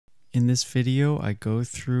In this video, I go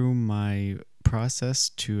through my process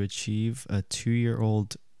to achieve a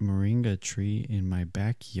 2-year-old moringa tree in my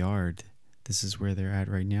backyard. This is where they're at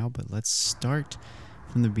right now, but let's start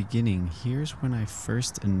from the beginning. Here's when I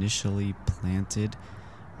first initially planted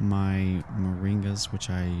my moringas, which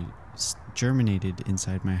I germinated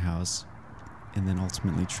inside my house and then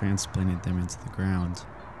ultimately transplanted them into the ground.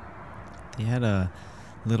 They had a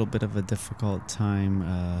little bit of a difficult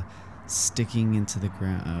time sticking into the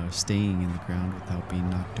ground, staying in the ground without being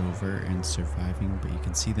knocked over and surviving, but you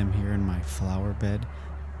can see them here in my flower bed.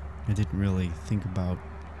 I didn't really think about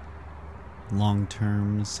long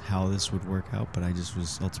terms how this would work out, but I just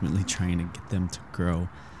was ultimately trying to get them to grow.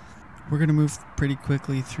 We're going to move pretty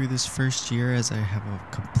quickly through this first year as I have a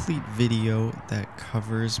complete video that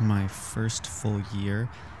covers my first full year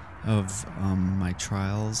of my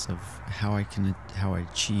trials of how I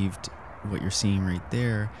achieved what you're seeing right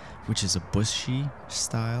there, which is a bushy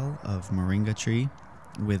style of moringa tree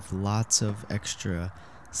with lots of extra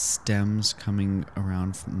stems coming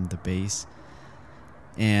around from the base.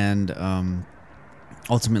 And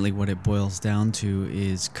ultimately what it boils down to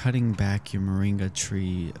is cutting back your moringa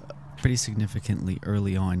tree pretty significantly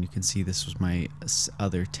early on. You can see this was my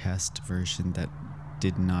other test version that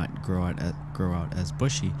did not grow out as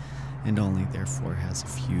bushy and only therefore has a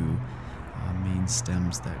few main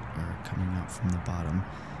stems that are coming out from the bottom.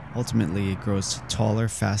 Ultimately it grows taller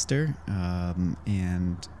faster,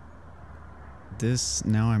 and this,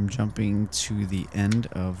 now I'm jumping to the end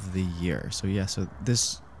of the year. So yeah, so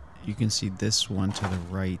this, you can see this one to the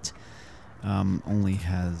right only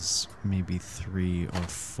has maybe 3 or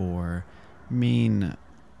 4 main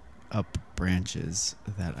up branches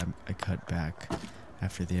that I cut back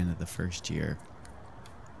after the end of the first year.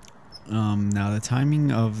 Now the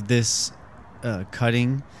timing of this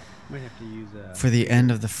cutting for the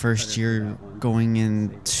end of the first year going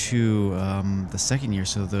into the second year,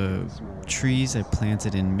 so the trees I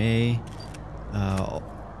planted in May,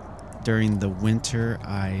 during the winter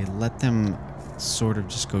I let them sort of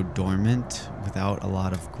just go dormant without a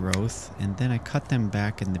lot of growth, and then I cut them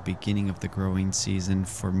back in the beginning of the growing season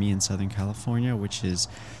for me in Southern California, which is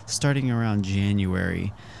starting around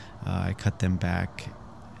January. I cut them back,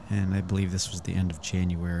 and I believe this was the end of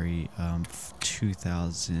January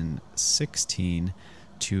 2016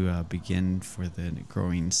 to begin for the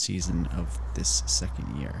growing season of this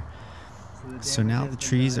second year. So now the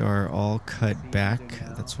trees are all cut back.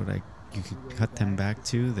 That's what you could cut them back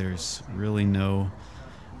to. There's really no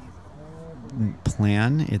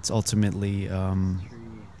plan. It's ultimately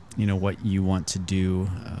what you want to do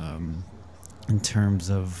in terms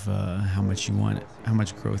of how much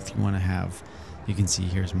growth you want to have. You can see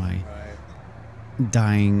here's my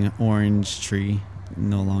dying orange tree,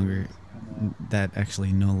 no longer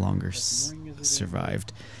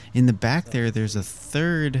survived. In the back there's a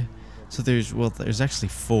third, so there's actually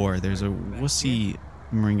 4. There's a wussy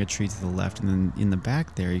moringa tree to the left, and then in the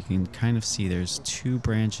back there you can kind of see there's 2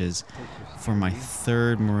 branches for my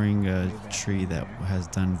third moringa tree that has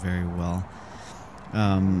done very well.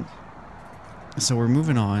 So we're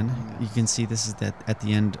moving on. You can see this is at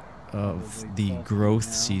the end of the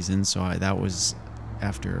growth season, so that was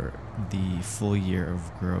after the full year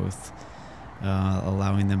of growth,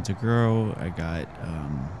 allowing them to grow.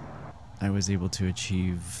 I was able to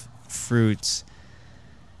achieve fruits,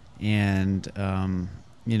 and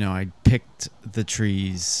I picked the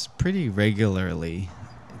trees pretty regularly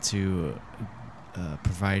to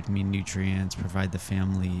provide me nutrients, provide the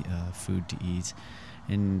family food to eat.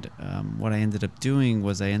 And what I ended up doing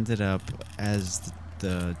was as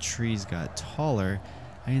the trees got taller,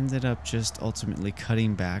 I ended up just ultimately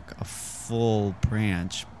cutting back a full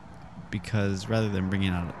branch, because rather than bringing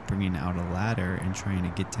out a ladder and trying to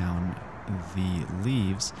get down the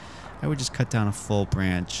leaves, I would just cut down a full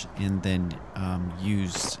branch and then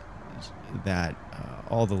use that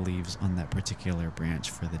all the leaves on that particular branch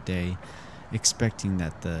for the day, expecting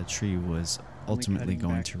that the tree was ultimately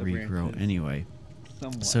going to regrow anyway.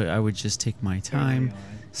 So I would just take my time,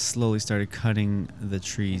 slowly started cutting the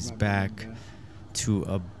trees back to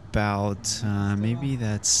about maybe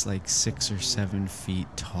that's like 6 or 7 feet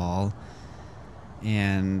tall,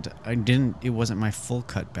 and it wasn't my full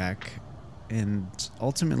cut back. And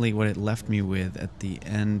ultimately what it left me with at the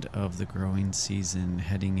end of the growing season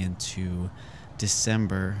heading into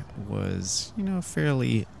December was, a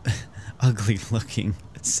fairly ugly looking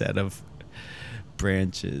set of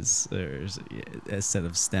branches, or a set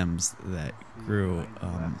of stems that grew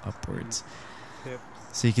upwards.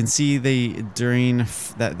 So you can see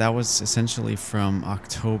that was essentially from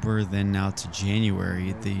October then now to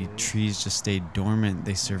January. The trees just stayed dormant.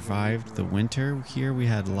 They survived the winter. Here we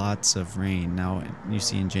had lots of rain. Now you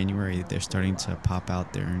see in January they're starting to pop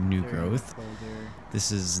out their new growth.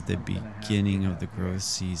 This is the beginning of the growth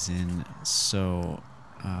season. So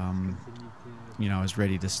I was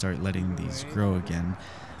ready to start letting these grow again.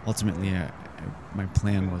 Ultimately, my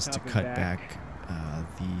plan was to cut back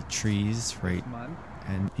the trees right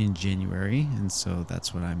and in January, and so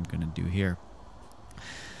that's what I'm gonna do here.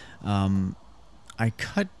 I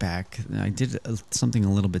cut back. I did something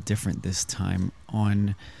a little bit different this time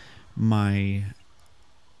on my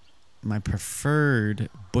preferred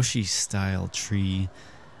bushy style tree.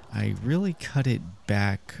 I really cut it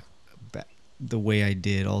back the way I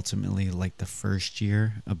did ultimately, like the first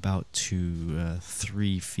year, about to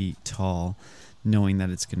 3 feet tall, knowing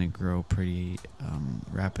that it's going to grow pretty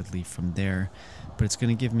rapidly from there, but it's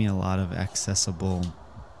going to give me a lot of accessible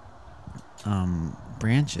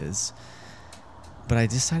branches. But I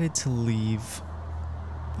decided to leave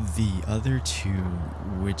the other two,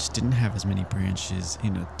 which didn't have as many branches,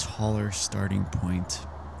 in a taller starting point,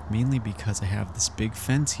 mainly because I have this big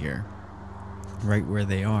fence here right where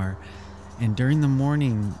they are, and during the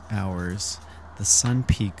morning hours the sun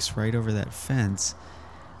peaks right over that fence,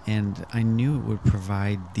 and I knew it would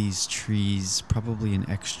provide these trees probably an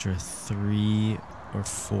extra 3 or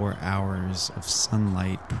 4 hours of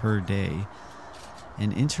sunlight per day.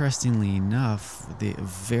 And interestingly enough, the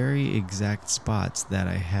very exact spots that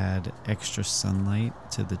I had extra sunlight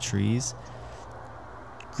to the trees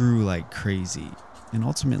grew like crazy. And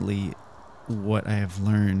ultimately, what I have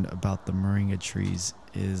learned about the moringa trees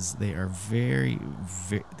is they are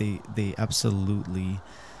they absolutely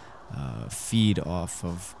feed off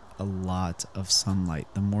of a lot of sunlight.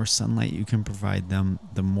 The more sunlight you can provide them,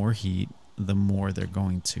 the more heat, the more they're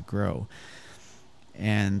going to grow.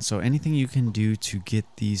 And so anything you can do to get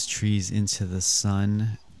these trees into the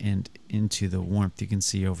sun and into the warmth, you can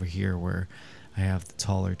see over here where I have the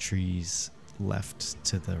taller trees left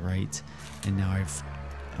to the right, and now I've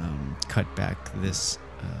cut back this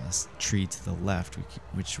tree to the left,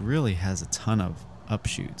 which really has a ton of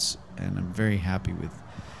upshoots, and I'm very happy with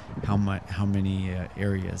how many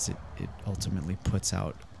areas it ultimately puts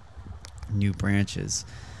out new branches.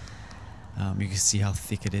 You can see how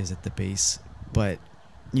thick it is at the base. But,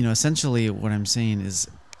 essentially what I'm saying is,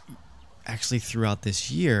 actually throughout this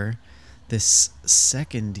year, this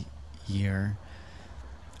second year,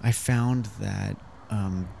 I found that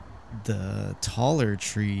the taller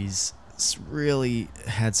trees really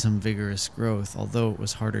had some vigorous growth, although it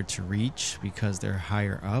was harder to reach because they're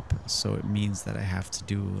higher up. So it means that I have to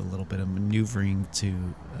do a little bit of maneuvering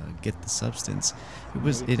to get the substance.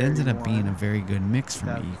 It ended up being a very good mix for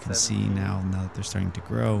me. You can see now that they're starting to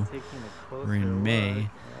grow. We're in May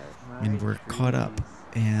and we're caught up.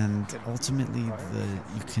 And ultimately,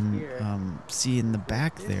 you can see in the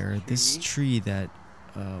back there, this tree that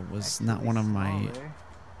was not one of my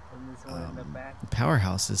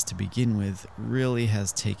powerhouses to begin with really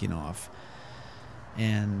has taken off.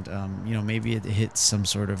 And maybe it hit some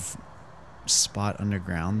sort of spot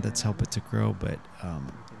underground that's helped it to grow, but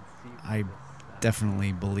I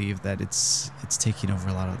definitely believe that it's taking over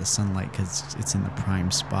a lot of the sunlight because it's in the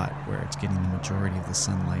prime spot where it's getting the majority of the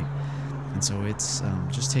sunlight, and so it's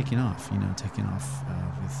just taking off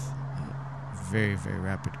with very, very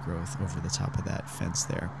rapid growth over the top of that fence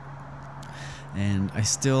there. And I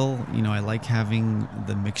still, I like having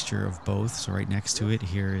the mixture of both. So right next to it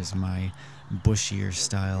here is my bushier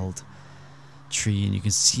styled tree, and you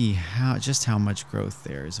can see just how much growth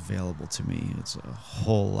there is available to me. It's a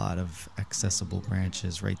whole lot of accessible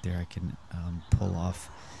branches right there I can pull off.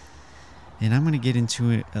 And I'm going to get into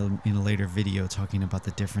it in a later video, talking about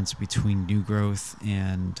the difference between new growth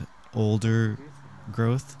and older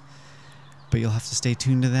growth. But you'll have to stay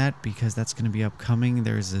tuned to that because that's going to be upcoming.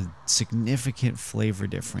 There's a significant flavor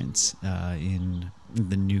difference in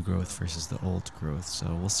the new growth versus the old growth.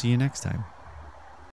 So we'll see you next time.